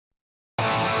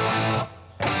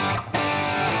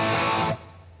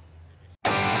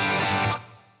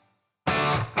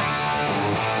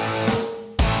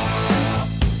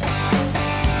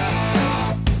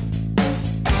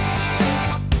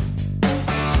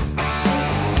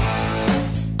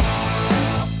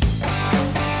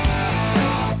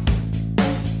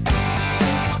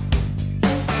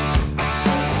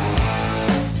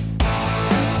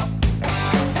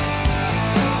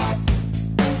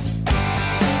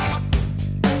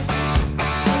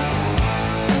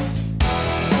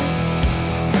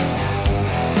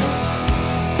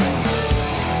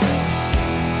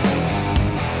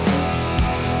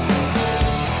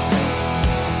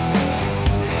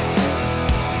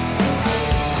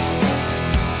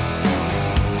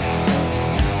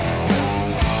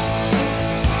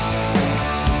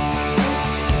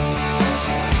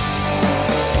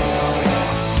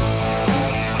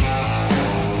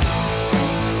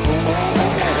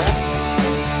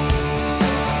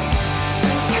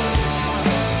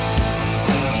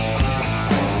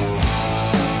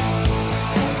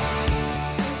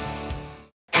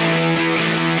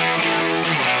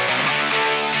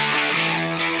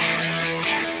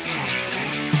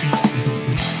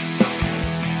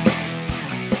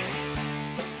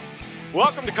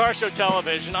Welcome to Car Show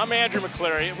Television. I'm Andrew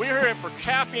McCleary. We're here for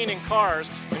Caffeine and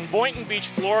Cars in Boynton Beach,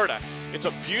 Florida. It's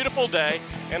a beautiful day,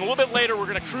 and a little bit later we're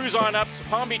going to cruise on up to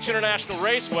Palm Beach International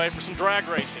Raceway for some drag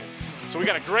racing. So we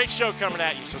got a great show coming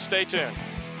at you, so stay tuned.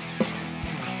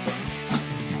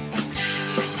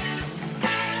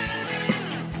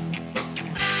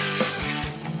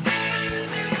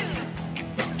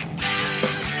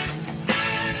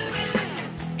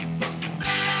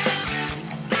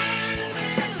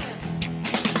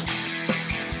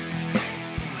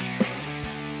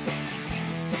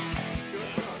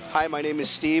 Hi, my name is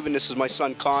Steve, and this is my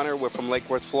son Connor. We're from Lake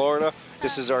Worth, Florida.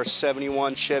 This is our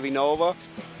 71 Chevy Nova.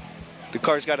 The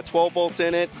car's got a 12-bolt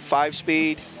in it,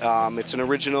 5-speed. It's an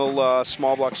original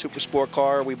small block super sport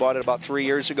car. We bought it about 3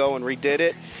 years ago and redid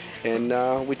it,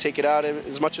 and we take it out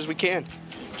as much as we can.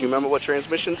 Do you remember what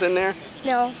transmission's in there?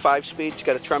 No. 5-speed. It's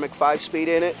got a Tremec 5-speed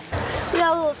in it. We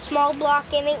got a little small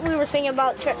block in it. We were thinking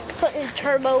about putting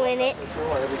turbo in it.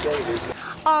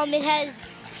 It has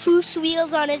Foose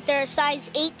wheels on it. They're size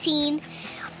 18.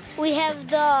 We have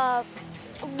the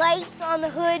lights on the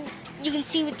hood. You can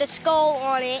see with the skull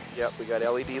on it. Yep, we got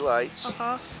LED lights.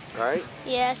 Uh-huh. Right?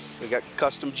 Yes. We got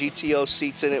custom GTO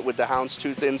seats in it with the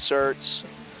houndstooth inserts.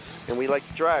 And we like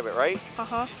to drive it, right?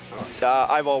 Uh-huh.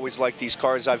 I've always liked these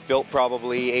cars. I've built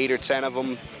probably 8 or 10 of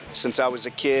them since I was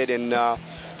a kid. And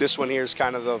this one here is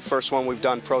kind of the first one we've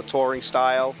done pro touring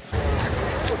style.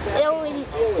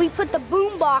 We put the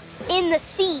boom box in the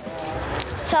seat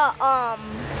to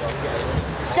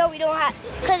so we don't have,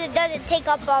 because it doesn't take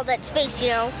up all that space, you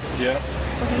know. Yeah.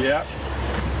 Yeah.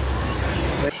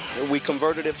 We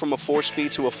converted it from a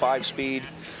 4-speed to a 5-speed.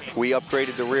 We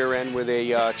upgraded the rear end with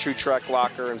a True Track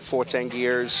locker and 410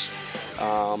 gears.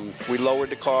 We lowered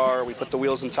the car. We put the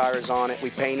wheels and tires on it. We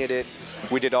painted it.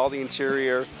 We did all the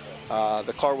interior.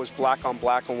 The car was black on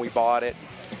black when we bought it.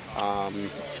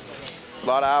 A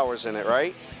lot of hours in it,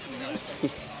 right?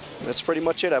 Mm-hmm. That's pretty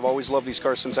much it. I've always loved these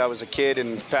cars since I was a kid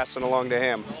and passing along to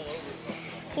him.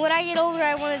 When I get older,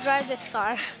 I want to drive this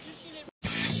car.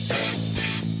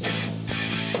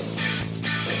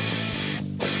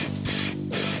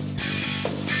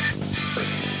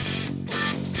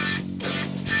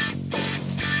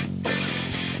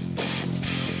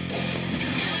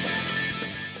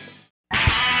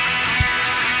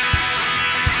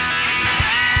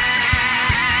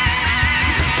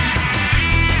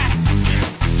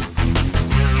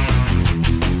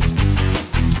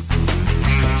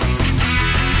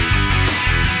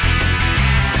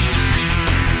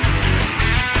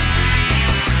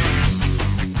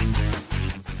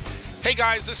 Hey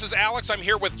guys, this is Alex. I'm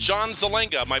here with John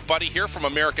Zelenga, my buddy here from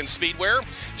American Speedwear.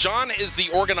 John is the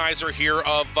organizer here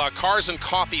of Cars and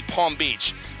Coffee Palm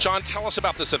Beach. John, tell us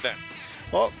about this event.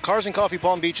 Well, Cars and Coffee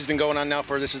Palm Beach has been going on now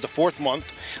this is the 4th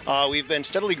month. We've been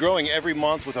steadily growing every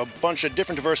month with a bunch of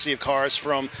different diversity of cars,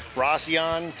 from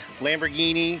Roscion,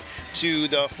 Lamborghini, to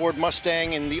the Ford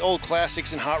Mustang, and the old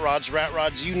classics and hot rods, rat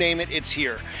rods, you name it, it's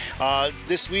here.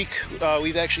 This week,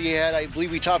 we've actually had, I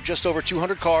believe we topped just over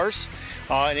 200 cars,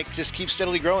 and it just keeps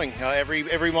steadily growing.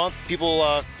 Every month,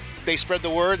 people, they spread the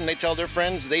word, and they tell their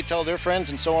friends,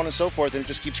 and so on and so forth, and it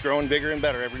just keeps growing bigger and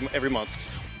better every month.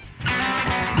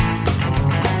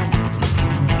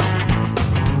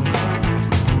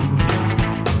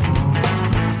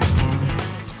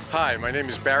 Hi, my name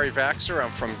is Barry Vaxer.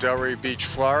 I'm from Delray Beach,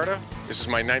 Florida. This is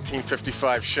my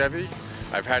 1955 Chevy.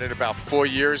 I've had it about 4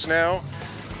 years now.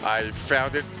 I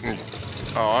found it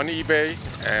on eBay,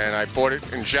 and I bought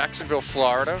it in Jacksonville,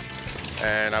 Florida.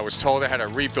 And I was told I had a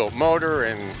rebuilt motor,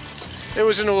 and it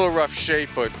was in a little rough shape,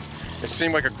 but it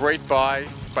seemed like a great buy.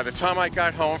 By the time I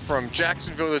got home from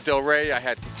Jacksonville to Delray, I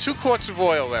had 2 quarts of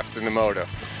oil left in the motor.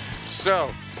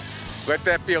 So, let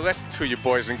that be a lesson to you,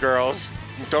 boys and girls.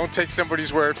 Don't take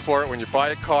somebody's word for it. When you buy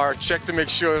a car, check to make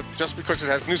sure, just because it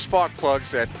has new spark plugs,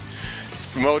 that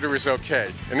the motor is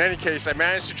okay. In any case, I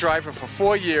managed to drive it for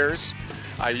 4 years.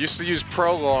 I used to use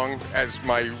Prolong as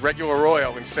my regular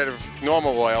oil instead of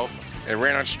normal oil. It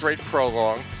ran on straight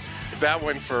Prolong. That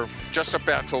went for just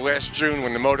about till last June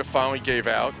when the motor finally gave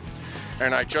out.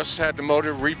 And I just had the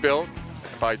motor rebuilt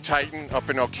by Titan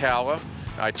up in Ocala.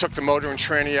 I took the motor and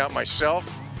tranny out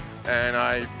myself, and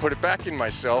I put it back in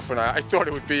myself, and I thought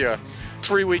it would be a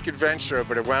 3-week adventure,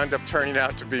 but it wound up turning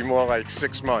out to be more like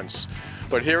 6 months.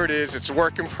 But here it is. It's a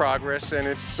work in progress, and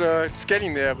it's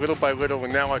getting there little by little,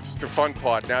 and now it's the fun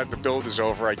part. Now that the build is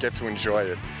over, I get to enjoy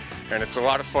it. And it's a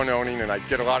lot of fun owning, and I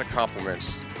get a lot of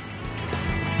compliments.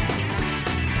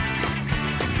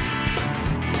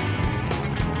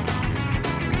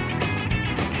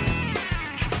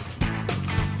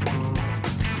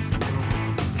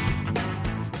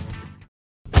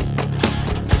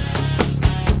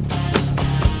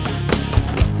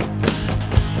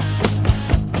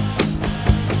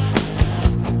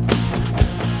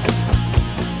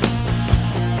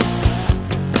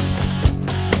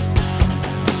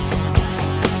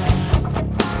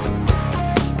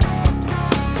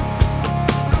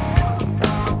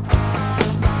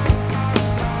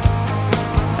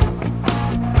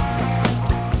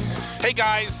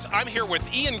 guys, I'm here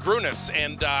with Ian Grunis,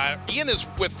 and Ian is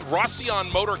with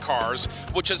Roussillon Motor Cars,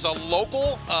 which is a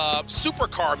local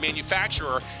supercar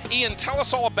manufacturer. Ian, tell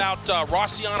us all about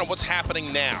Roussillon and what's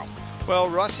happening now. Well,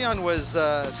 Roussillon was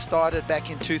started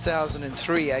back in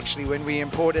 2003, actually, when we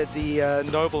imported the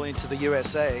Noble into the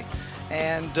USA.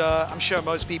 And I'm sure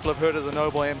most people have heard of the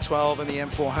Noble M12 and the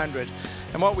M400.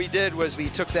 And what we did was we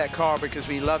took that car because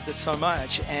we loved it so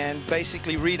much and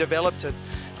basically redeveloped it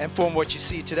and formed what you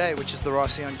see today, which is the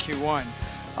Roussillon Q1.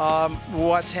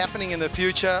 What's happening in the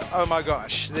future? Oh my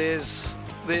gosh, there's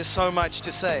so much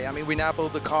to say. I mean, we now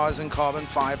build the cars in carbon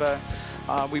fiber.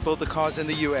 We build the cars in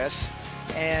the US.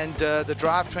 And the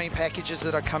drivetrain packages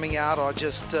that are coming out are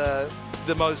just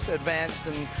the most advanced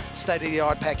and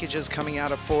state-of-the-art packages coming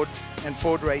out of Ford and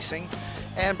Ford Racing.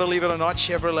 And believe it or not,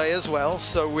 Chevrolet as well.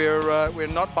 So we're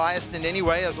not biased in any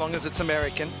way as long as it's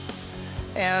American.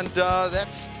 And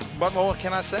that's, what more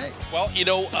can I say? Well, you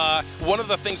know, one of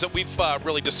the things that we've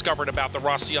really discovered about the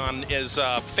Roussillon is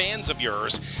fans of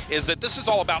yours is that this is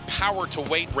all about power to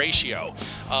weight ratio.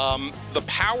 The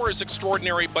power is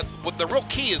extraordinary, but what the real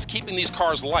key is keeping these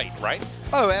cars light, right?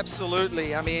 Oh,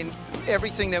 absolutely. I mean,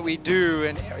 everything that we do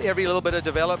and every little bit of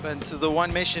development, the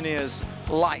one mission is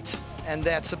light. And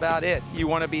that's about it. You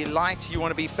want to be light, you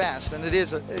want to be fast. And it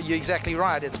is, you're exactly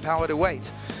right, it's power to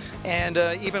weight. And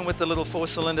even with the little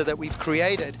 4-cylinder that we've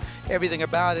created, everything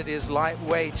about it is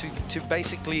lightweight to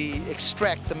basically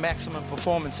extract the maximum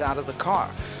performance out of the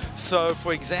car. So,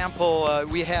 for example,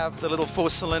 we have the little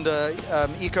 4-cylinder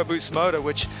EcoBoost motor,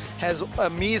 which has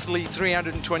a measly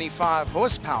 325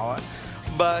 horsepower,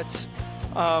 but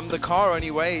the car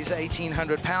only weighs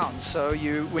 1,800 pounds. So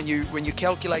when you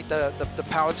calculate the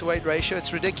power to weight ratio,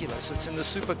 it's ridiculous. It's in the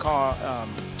supercar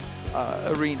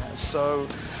arena. So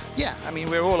yeah, I mean,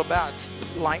 we're all about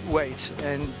lightweight,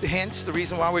 and hence the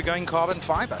reason why we're going carbon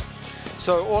fiber.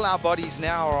 So all our bodies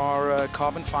now are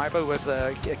carbon fiber with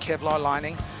a Kevlar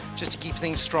lining, just to keep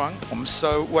things strong.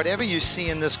 So whatever you see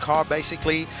in this car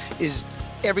basically is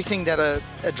everything that a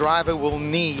driver will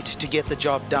need to get the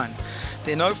job done.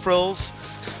 There are no frills,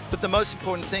 but the most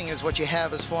important thing is what you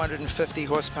have is 450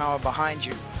 horsepower behind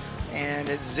you. And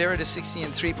it's 0 to 60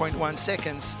 in 3.1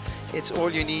 seconds. It's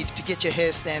all you need to get your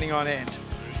hair standing on end.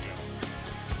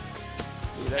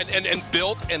 And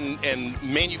built and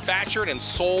manufactured and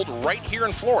sold right here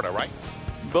in Florida, right?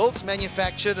 Built,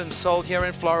 manufactured, and sold here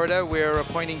in Florida. We're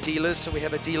appointing dealers, so we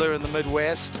have a dealer in the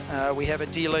Midwest. We have a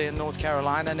dealer in North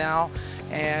Carolina now.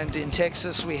 And in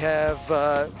Texas, we have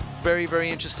very, very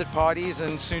interested parties,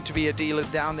 and soon to be a dealer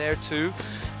down there too.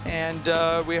 And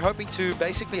we're hoping to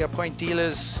basically appoint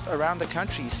dealers around the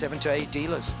country, 7 to 8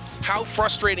 dealers. How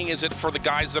frustrating is it for the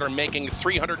guys that are making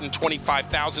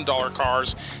 $325,000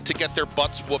 cars to get their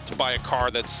butts whooped by a car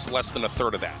that's less than a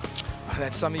third of that?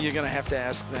 That's something you're going to have to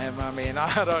ask them. I mean,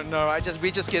 I don't know.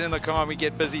 We just get in the car and we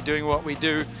get busy doing what we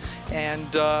do,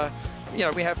 and you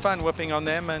know, we have fun whipping on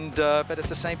them. And but at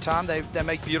the same time, they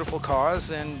make beautiful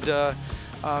cars, and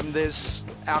there's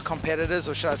our competitors,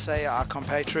 or should I say our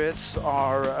compatriots,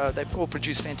 are they all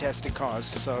produce fantastic cars.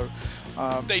 So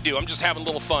they do. I'm just having a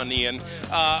little fun, Ian.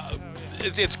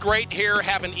 It's great here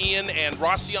having Ian and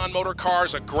Roussillon Motor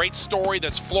Cars, a great story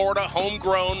that's Florida,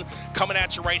 homegrown, coming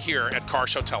at you right here at Car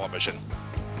Show Television.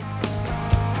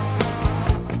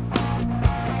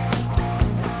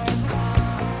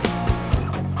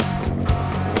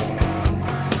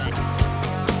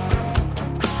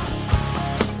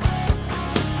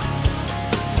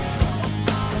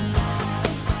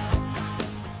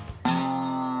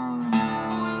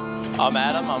 I'm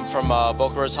Adam. I'm from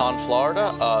Boca Raton,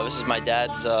 Florida. This is my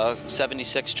dad's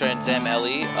 76 Trans Am LE.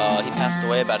 He passed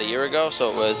away about a year ago, so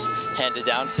it was handed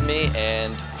down to me,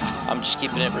 and I'm just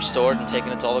keeping it restored and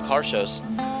taking it to all the car shows.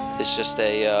 It's just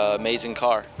a amazing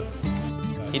car.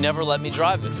 He never let me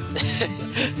drive it.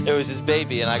 It was his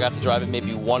baby, and I got to drive it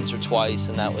maybe once or twice,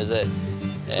 and that was it.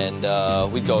 And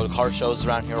we'd go to car shows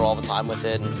around here all the time with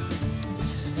it,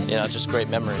 and you know, just great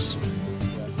memories.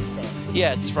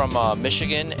 Yeah, it's from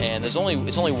Michigan, and it's only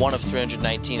one of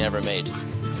 319 ever made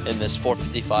in this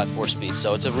 455 4-speed,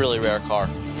 so it's a really rare car.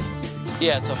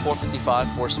 Yeah, it's a 455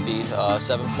 4-speed,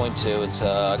 7.2. It's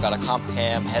got a comp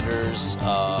cam, headers,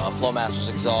 a Flowmasters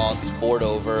exhaust, board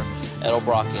over,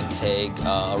 Edelbrock intake,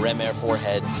 Ram Air 4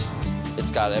 heads.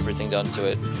 It's got everything done to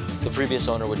it. The previous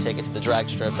owner would take it to the drag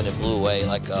strip, and it blew away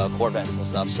like Corvettes and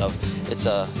stuff. So it's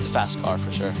a fast car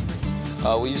for sure.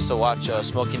 We used to watch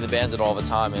Smokey and the Bandit all the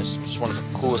time. It's just one of the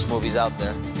coolest movies out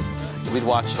there. We'd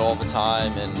watch it all the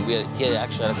time, and he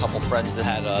actually had a couple friends that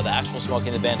had the actual Smokey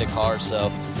and the Bandit car.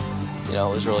 So, you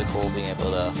know, it was really cool being able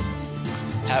to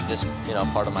have this, you know,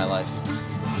 part of my life.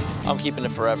 I'm keeping it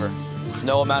forever.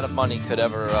 no amount of money could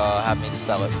ever have me to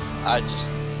sell it. I'd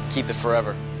just keep it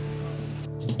forever.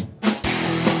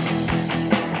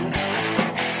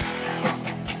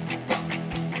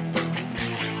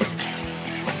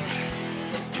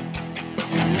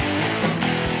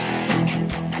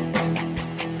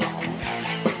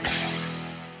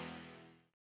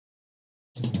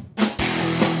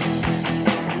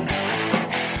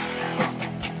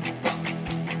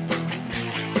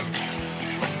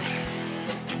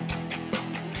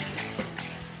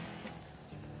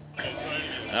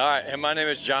 All right, and my name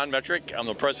is John Metrick. I'm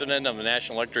the president of the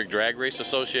National Electric Drag Race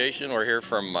Association. We're here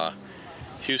from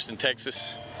Houston,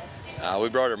 Texas. We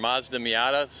brought our Mazda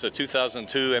Miata. It's a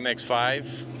 2002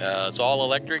 MX-5. It's all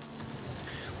electric.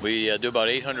 We do about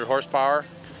 800 horsepower.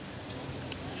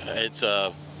 It's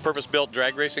a purpose-built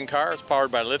drag racing car. It's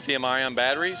powered by lithium-ion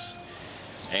batteries,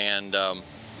 and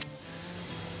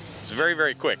it's very,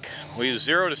 very quick. We use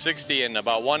 0 to 60 in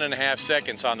about 1.5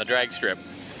 seconds on the drag strip.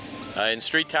 In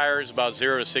street tires, about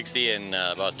 0 to 60 in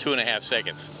about 2.5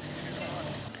 seconds.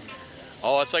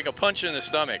 Oh, it's like a punch in the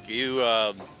stomach. You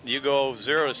go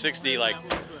 0 to 60 like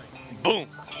boom,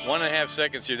 1.5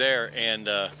 seconds you're there, and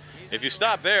if you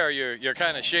stop there, you're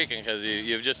kind of shaking because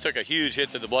you've just took a huge hit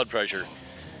to the blood pressure.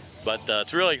 But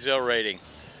it's really exhilarating,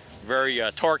 very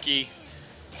torquey.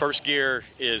 First gear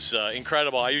is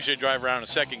incredible. I usually drive around in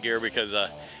second gear because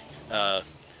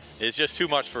it's just too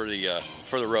much for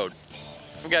the road.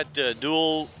 We've got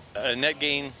dual net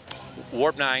gain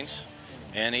warp 9s,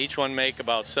 and each one make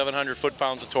about 700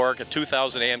 foot-pounds of torque at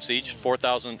 2,000 amps each,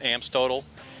 4,000 amps total.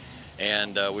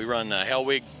 And we run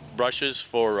Hellwig brushes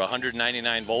for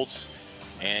 199 volts,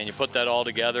 and you put that all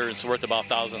together, it's worth about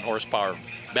 1,000 horsepower,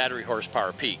 battery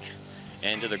horsepower peak.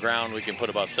 And to the ground, we can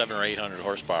put about 700 or 800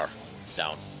 horsepower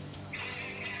down.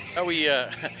 I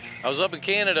was up in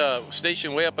Canada,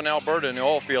 stationed way up in Alberta in the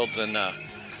oil fields, and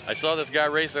I saw this guy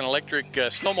race an electric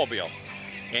snowmobile,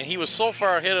 and he was so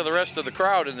far ahead of the rest of the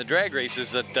crowd in the drag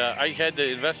races that I had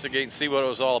to investigate and see what it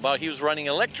was all about. He was running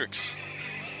electrics,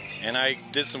 and I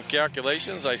did some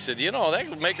calculations. I said, you know, that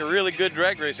would make a really good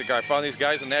drag racing car. I found these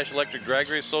guys in the National Electric Drag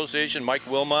Race Association. Mike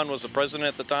Wilmon was the president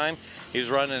at the time. He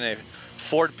was running a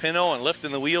Ford Pinto and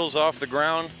lifting the wheels off the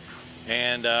ground.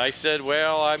 And I said,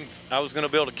 well, I was going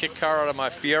to build a kit car out of my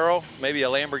Fiero, maybe a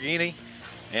Lamborghini,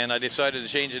 and I decided to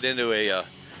change it into a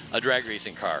drag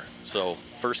racing car. So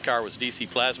first car was DC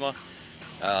Plasma.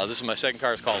 This is my second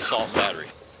car. It's called Salt and Battery.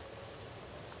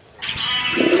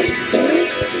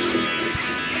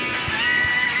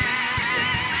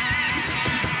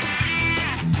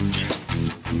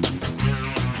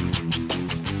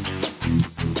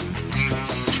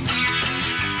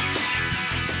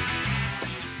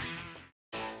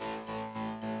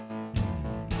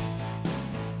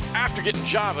 After getting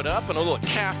javaed up and a little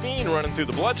caffeine running through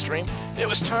the bloodstream, it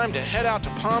was time to head out to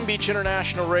Palm Beach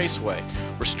International Raceway,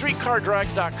 where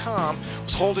StreetCarDrags.com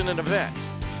was holding an event.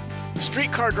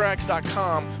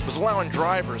 StreetCarDrags.com was allowing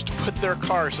drivers to put their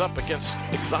cars up against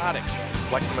exotics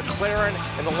like the McLaren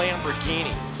and the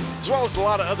Lamborghini, as well as a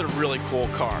lot of other really cool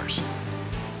cars.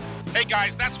 Hey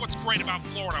guys, that's what's great about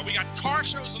Florida. We got car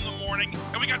shows in the morning,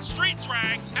 and we got street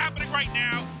drags happening right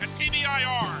now at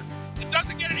PBIR. It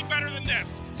doesn't get any better than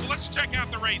this, so let's check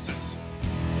out the races.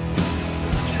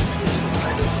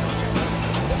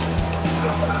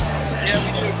 Yeah,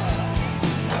 we do.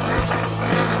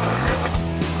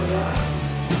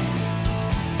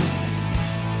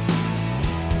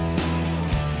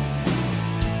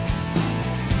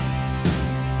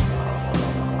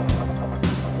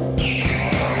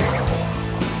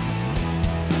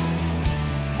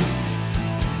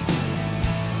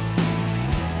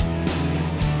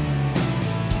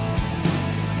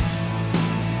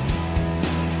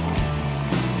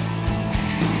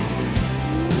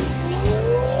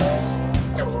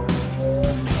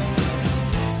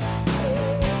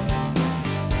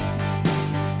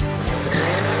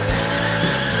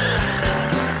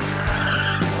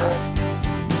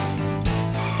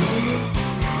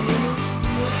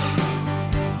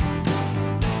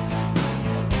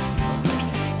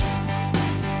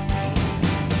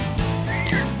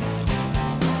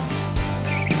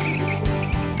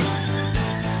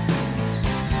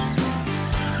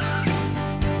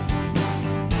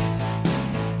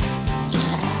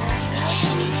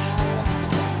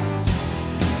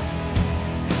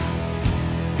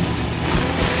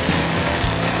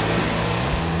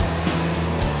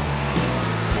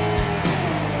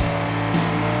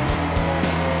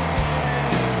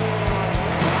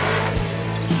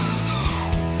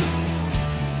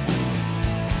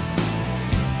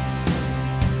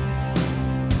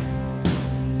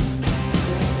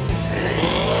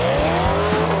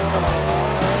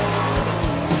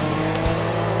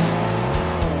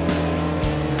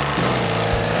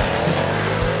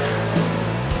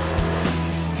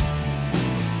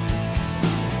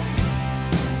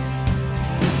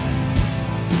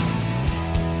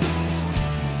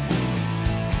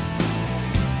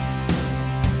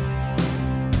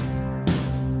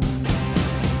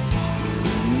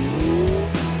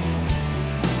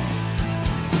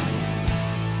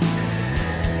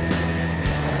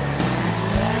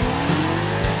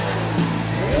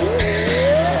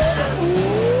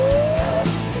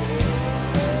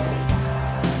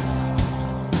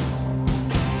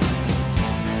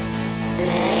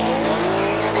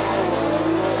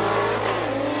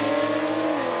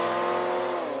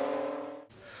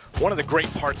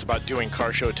 great parts about doing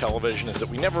car show television is that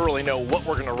we never really know what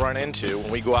we're going to run into when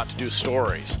we go out to do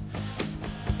stories.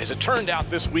 As it turned out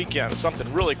this weekend, something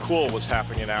really cool was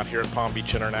happening out here at Palm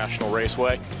Beach International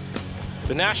Raceway.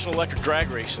 The National Electric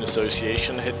Drag Racing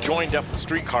Association had joined up with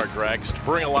streetcar drags to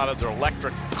bring a lot of their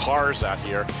electric cars out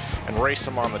here and race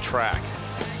them on the track.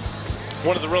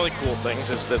 One of the really cool things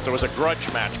is that there was a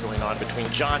grudge match going on between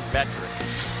John Metric,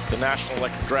 the National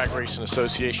Electric Drag Racing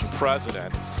Association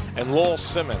president, and Lowell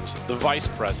Simmons, the vice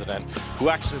president, who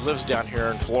actually lives down here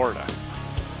in Florida.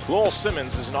 Lowell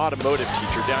Simmons is an automotive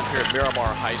teacher down here at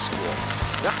Miramar High School.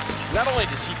 Not only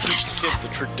does he teach the kids the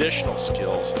traditional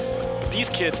skills, but these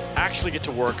kids actually get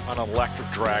to work on an electric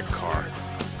drag car.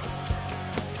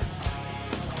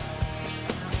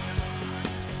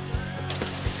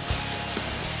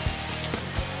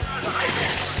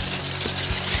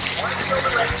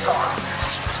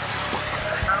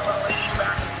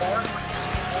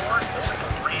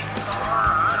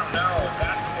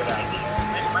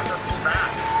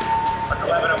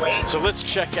 So let's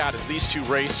check out as these two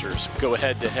racers go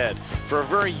head-to-head for a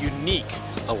very unique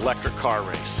electric car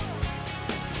race.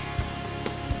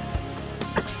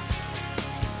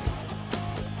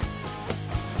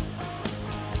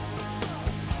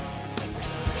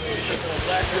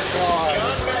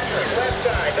 John Metric, left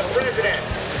side, the president.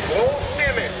 Lowell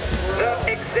Simmons, the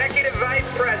executive vice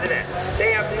president.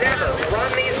 They have never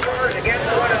run these cars against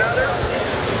one another.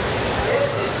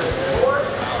 This is the sport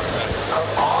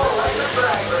of all electric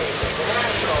drag racing, the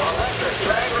National Electric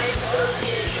Drag Race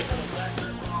Association.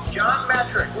 John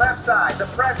Metric, left side, the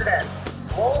president.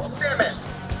 Lowell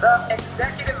Simmons, the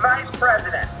executive vice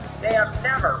president. They have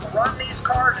never run these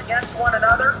cars against one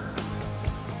another.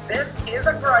 This is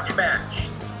a grudge match.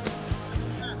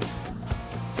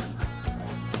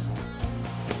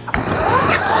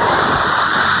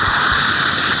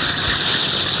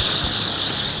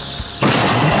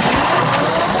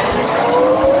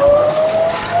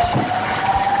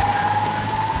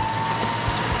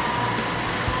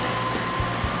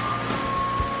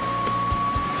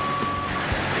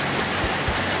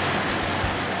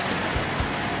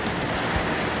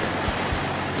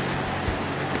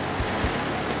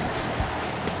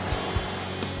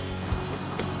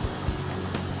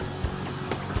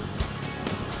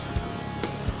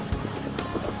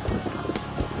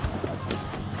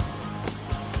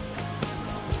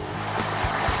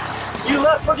 You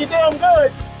left pretty damn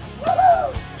good.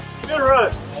 Woo-hoo! Good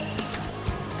run.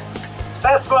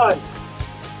 That's fun.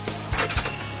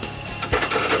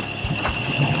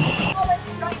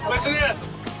 Listen to this.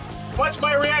 What's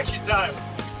my reaction time?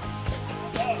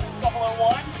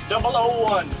 001?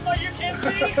 001. Oh, you kidding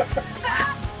me?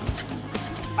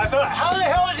 I thought, how the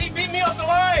hell did he beat me off the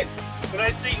line? And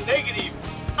I see negative.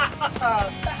 How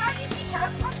did that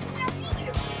beat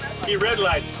you? He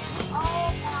redlined.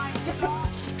 Oh my God.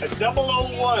 A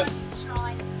 001.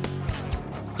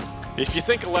 If you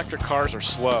think electric cars are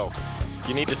slow,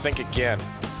 you need to think again.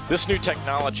 This new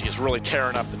technology is really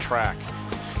tearing up the track.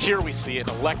 Here we see an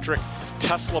electric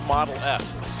Tesla Model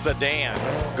S sedan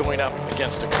going up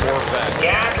against a Corvette.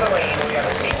 Gasoline, we have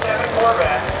a C7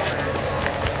 Corvette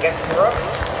against Brooks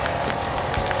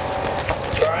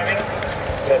driving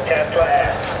the Tesla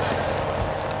S.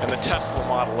 And the Tesla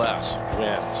Model S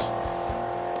wins.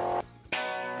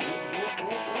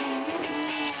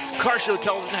 Car Show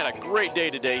Television had a great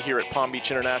day today here at Palm Beach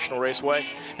International Raceway,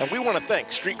 and we want to thank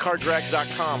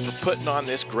StreetCarDrags.com for putting on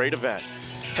this great event.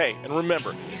 Hey, and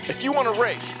remember, if you want to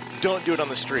race, don't do it on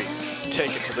the street.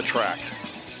 Take it to the track.